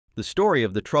The story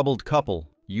of the troubled couple,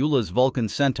 ULA's Vulcan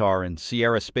Centaur and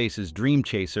Sierra Space's Dream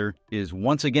Chaser, is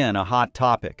once again a hot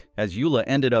topic, as ULA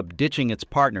ended up ditching its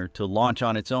partner to launch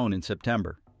on its own in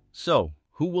September. So,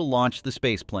 who will launch the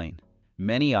spaceplane?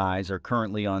 Many eyes are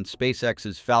currently on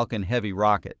SpaceX's Falcon Heavy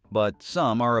rocket, but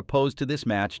some are opposed to this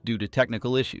match due to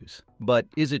technical issues. But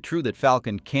is it true that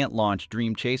Falcon can't launch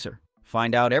Dream Chaser?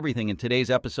 Find out everything in today's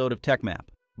episode of Techmap.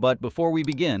 But before we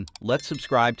begin, let's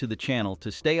subscribe to the channel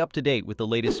to stay up to date with the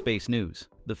latest space news.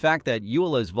 The fact that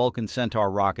ULA's Vulcan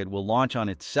Centaur rocket will launch on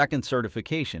its second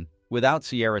certification without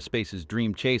Sierra Space's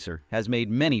Dream Chaser has made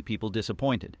many people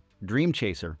disappointed. Dream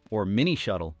Chaser, or Mini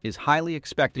Shuttle, is highly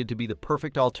expected to be the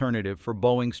perfect alternative for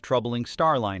Boeing's troubling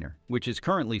Starliner, which is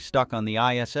currently stuck on the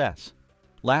ISS.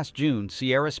 Last June,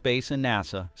 Sierra Space and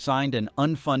NASA signed an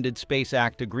unfunded Space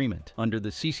Act agreement under the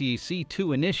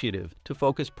CCC2 initiative to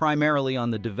focus primarily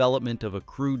on the development of a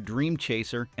crewed Dream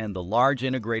Chaser and the Large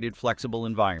Integrated Flexible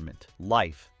Environment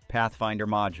 (LIFE) Pathfinder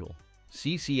module.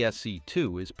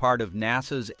 CCSC2 is part of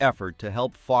NASA's effort to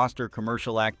help foster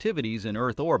commercial activities in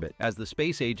Earth orbit as the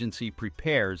space agency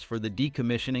prepares for the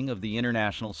decommissioning of the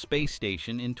International Space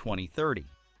Station in 2030.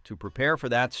 To prepare for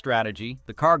that strategy,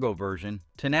 the cargo version,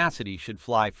 Tenacity, should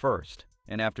fly first.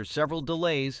 And after several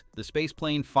delays, the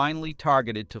spaceplane finally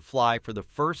targeted to fly for the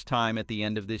first time at the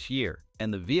end of this year,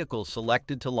 and the vehicle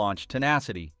selected to launch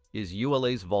Tenacity is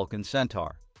ULA's Vulcan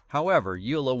Centaur. However,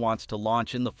 ULA wants to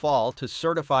launch in the fall to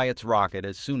certify its rocket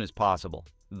as soon as possible.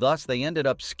 Thus, they ended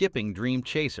up skipping Dream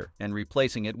Chaser and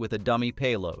replacing it with a dummy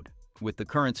payload. With the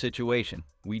current situation,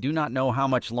 we do not know how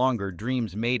much longer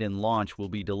Dream's maiden launch will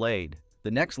be delayed. The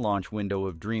next launch window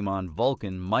of Dream on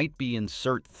Vulcan might be in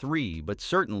CERT 3, but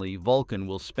certainly Vulcan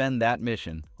will spend that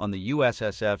mission on the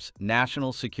USSF's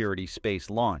National Security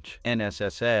Space Launch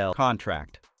 (NSSL)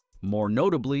 contract. More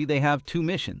notably, they have two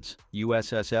missions,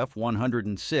 USSF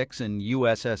 106 and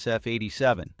USSF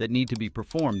 87, that need to be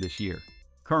performed this year.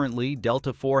 Currently, Delta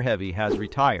IV Heavy has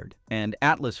retired, and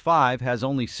Atlas V has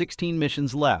only 16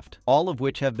 missions left, all of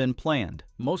which have been planned,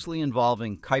 mostly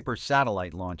involving Kuiper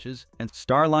satellite launches and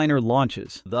Starliner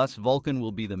launches. Thus, Vulcan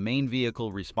will be the main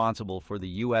vehicle responsible for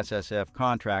the USSF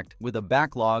contract with a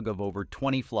backlog of over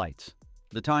 20 flights.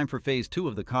 The time for Phase 2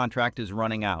 of the contract is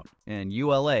running out, and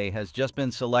ULA has just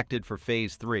been selected for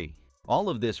Phase 3. All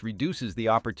of this reduces the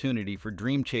opportunity for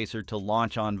Dream Chaser to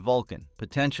launch on Vulcan,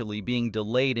 potentially being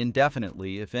delayed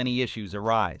indefinitely if any issues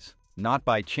arise. Not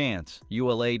by chance,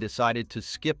 ULA decided to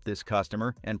skip this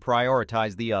customer and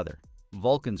prioritize the other.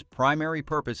 Vulcan's primary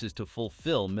purpose is to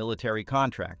fulfill military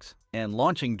contracts, and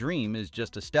launching Dream is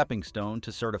just a stepping stone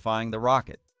to certifying the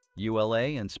rocket.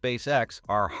 ULA and SpaceX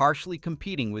are harshly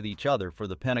competing with each other for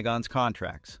the Pentagon's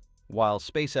contracts. While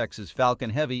SpaceX's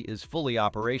Falcon Heavy is fully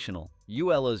operational,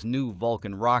 ULA's new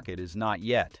Vulcan rocket is not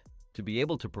yet. To be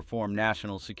able to perform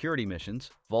national security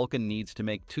missions, Vulcan needs to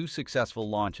make 2 successful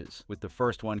launches, with the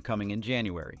first one coming in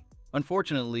January.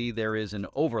 Unfortunately, there is an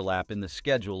overlap in the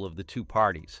schedule of the two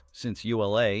parties, since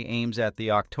ULA aims at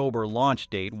the October launch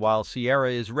date while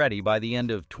Sierra is ready by the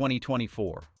end of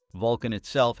 2024. Vulcan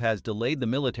itself has delayed the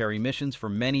military missions for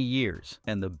many years,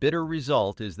 and the bitter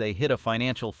result is they hit a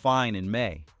financial fine in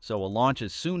May, so a launch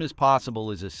as soon as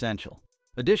possible is essential.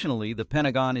 Additionally, the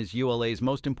Pentagon is ULA's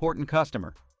most important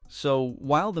customer. So,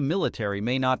 while the military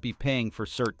may not be paying for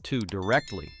CERT 2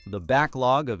 directly, the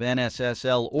backlog of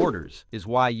NSSL orders is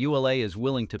why ULA is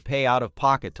willing to pay out of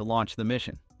pocket to launch the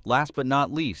mission. Last but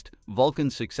not least,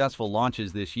 Vulcan's successful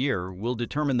launches this year will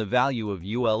determine the value of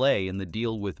ULA in the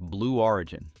deal with Blue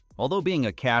Origin. Although being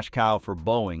a cash cow for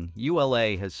Boeing,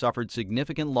 ULA has suffered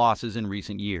significant losses in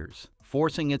recent years,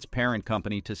 forcing its parent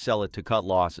company to sell it to cut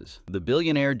losses. The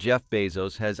billionaire Jeff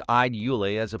Bezos has eyed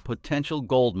ULA as a potential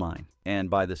goldmine, and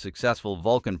by the successful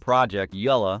Vulcan project,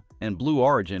 ULA and Blue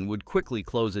Origin would quickly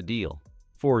close a deal.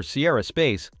 For Sierra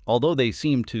Space, although they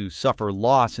seem to suffer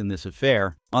loss in this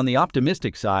affair, on the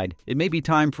optimistic side, it may be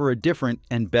time for a different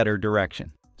and better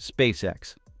direction.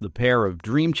 SpaceX. The pair of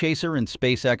Dream Chaser and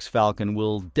SpaceX Falcon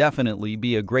will definitely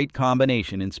be a great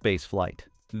combination in spaceflight.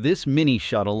 This mini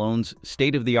shuttle owns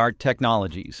state-of-the-art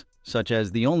technologies, such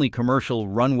as the only commercial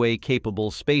runway-capable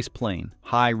spaceplane,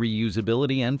 high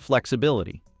reusability and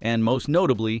flexibility, and most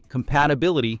notably,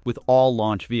 compatibility with all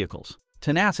launch vehicles.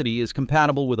 Tenacity is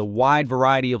compatible with a wide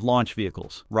variety of launch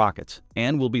vehicles, rockets,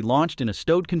 and will be launched in a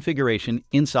stowed configuration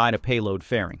inside a payload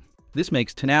fairing. This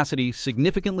makes Tenacity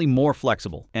significantly more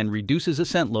flexible and reduces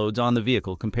ascent loads on the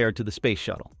vehicle compared to the Space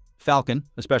Shuttle. Falcon,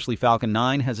 especially Falcon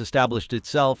 9, has established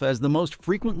itself as the most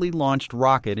frequently launched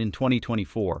rocket in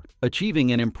 2024,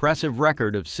 achieving an impressive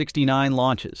record of 69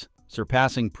 launches,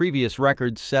 surpassing previous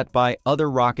records set by other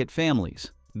rocket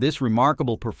families. This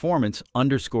remarkable performance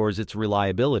underscores its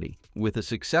reliability, with a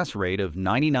success rate of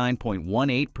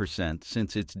 99.18%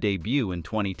 since its debut in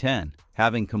 2010,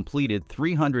 having completed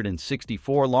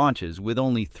 364 launches with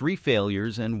only 3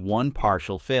 failures and 1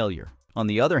 partial failure. On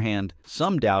the other hand,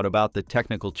 some doubt about the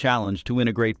technical challenge to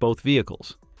integrate both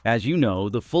vehicles. As you know,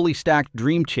 the fully stacked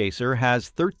Dream Chaser has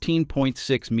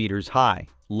 13.6 meters high,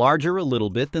 larger a little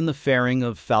bit than the fairing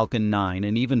of Falcon 9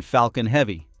 and even Falcon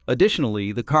Heavy.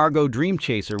 Additionally, the cargo Dream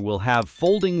Chaser will have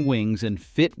folding wings and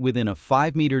fit within a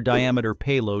 5-meter diameter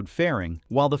payload fairing,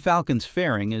 while the Falcon's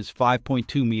fairing is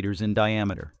 5.2 meters in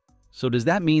diameter. So does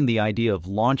that mean the idea of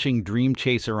launching Dream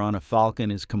Chaser on a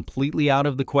Falcon is completely out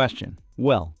of the question?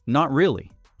 Well, not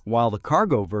really. While the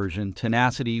cargo version,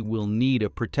 Tenacity, will need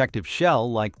a protective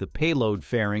shell like the payload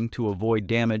fairing to avoid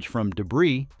damage from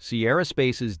debris, Sierra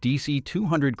Space's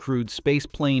DC-200 crewed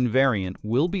spaceplane variant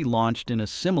will be launched in a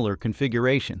similar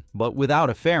configuration, but without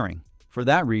a fairing. For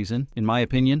that reason, in my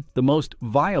opinion, the most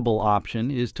viable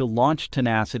option is to launch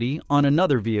Tenacity on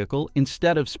another vehicle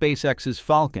instead of SpaceX's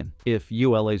Falcon, if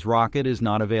ULA's rocket is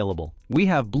not available. We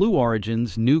have Blue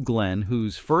Origin's New Glenn,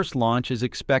 whose first launch is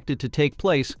expected to take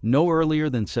place no earlier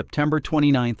than September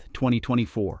 29,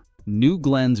 2024. New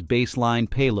Glenn's baseline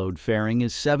payload fairing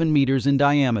is 7 meters in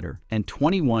diameter and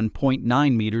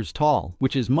 21.9 meters tall,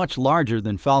 which is much larger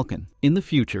than Falcon. In the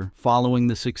future, following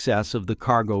the success of the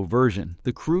cargo version,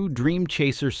 the Crew Dream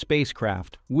Chaser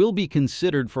spacecraft will be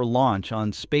considered for launch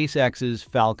on SpaceX's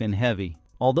Falcon Heavy.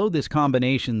 Although this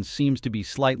combination seems to be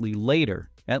slightly later,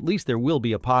 at least there will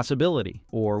be a possibility.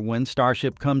 Or when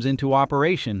Starship comes into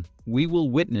operation, we will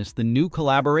witness the new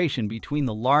collaboration between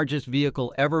the largest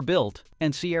vehicle ever built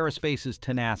and Sierra Space's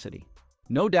Tenacity.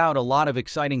 No doubt a lot of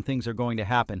exciting things are going to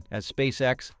happen as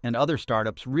SpaceX and other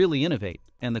startups really innovate,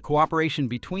 and the cooperation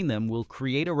between them will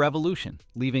create a revolution,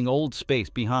 leaving old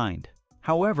space behind.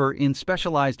 However, in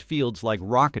specialized fields like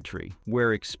rocketry,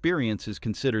 where experience is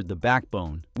considered the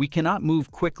backbone, we cannot move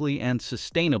quickly and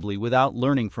sustainably without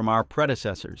learning from our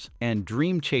predecessors, and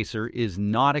Dream Chaser is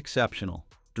not exceptional.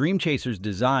 Dream Chaser's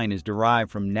design is derived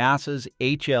from NASA's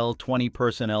HL-20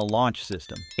 personnel launch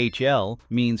system. HL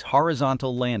means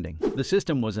horizontal landing. The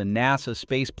system was a NASA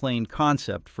spaceplane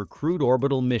concept for crewed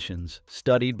orbital missions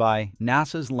studied by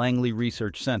NASA's Langley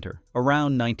Research Center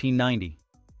around 1990.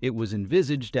 It was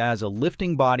envisaged as a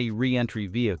lifting body re-entry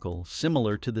vehicle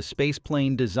similar to the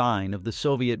spaceplane design of the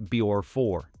Soviet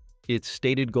Bor-4. Its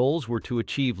stated goals were to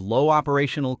achieve low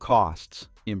operational costs,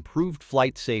 improved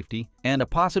flight safety, and a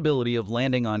possibility of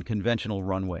landing on conventional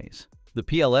runways. The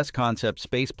PLS concept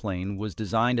spaceplane was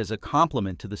designed as a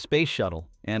complement to the Space Shuttle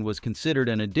and was considered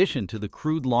an addition to the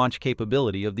crewed launch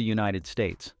capability of the United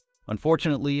States.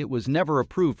 Unfortunately, it was never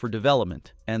approved for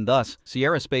development, and thus,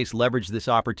 Sierra Space leveraged this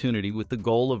opportunity with the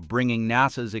goal of bringing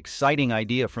NASA's exciting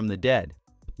idea from the dead.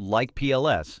 Like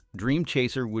PLS, Dream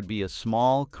Chaser would be a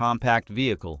small, compact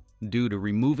vehicle due to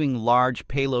removing large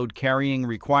payload-carrying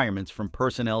requirements from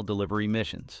personnel delivery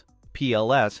missions.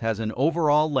 PLS has an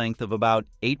overall length of about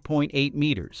 8.8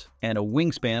 meters and a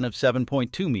wingspan of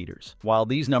 7.2 meters, while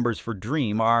these numbers for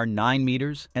Dream are 9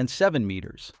 meters and 7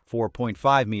 meters,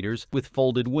 4.5 meters with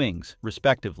folded wings,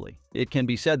 respectively. It can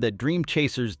be said that Dream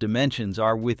Chaser's dimensions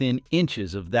are within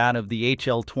inches of that of the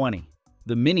HL-20.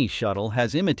 The mini shuttle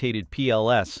has imitated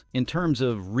PLS in terms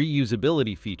of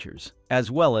reusability features,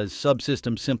 as well as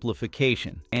subsystem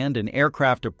simplification and an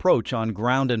aircraft approach on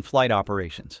ground and flight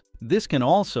operations. This can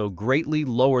also greatly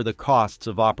lower the costs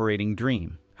of operating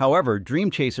Dream. However,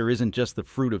 Dream Chaser isn't just the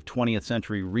fruit of 20th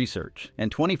century research,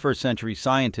 and 21st century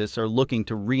scientists are looking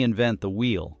to reinvent the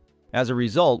wheel. As a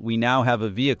result, we now have a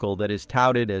vehicle that is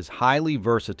touted as highly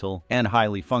versatile and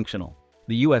highly functional.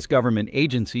 The U.S. government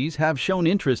agencies have shown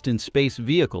interest in space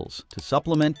vehicles to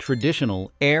supplement traditional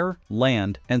air,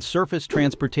 land, and surface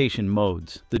transportation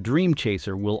modes. The Dream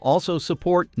Chaser will also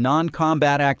support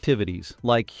non-combat activities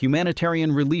like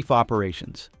humanitarian relief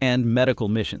operations and medical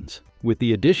missions. With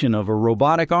the addition of a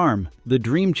robotic arm, the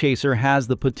Dream Chaser has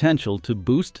the potential to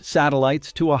boost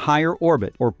satellites to a higher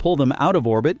orbit or pull them out of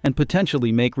orbit and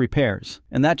potentially make repairs.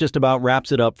 And that just about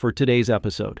wraps it up for today's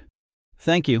episode.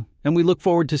 Thank you, and we look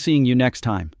forward to seeing you next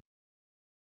time.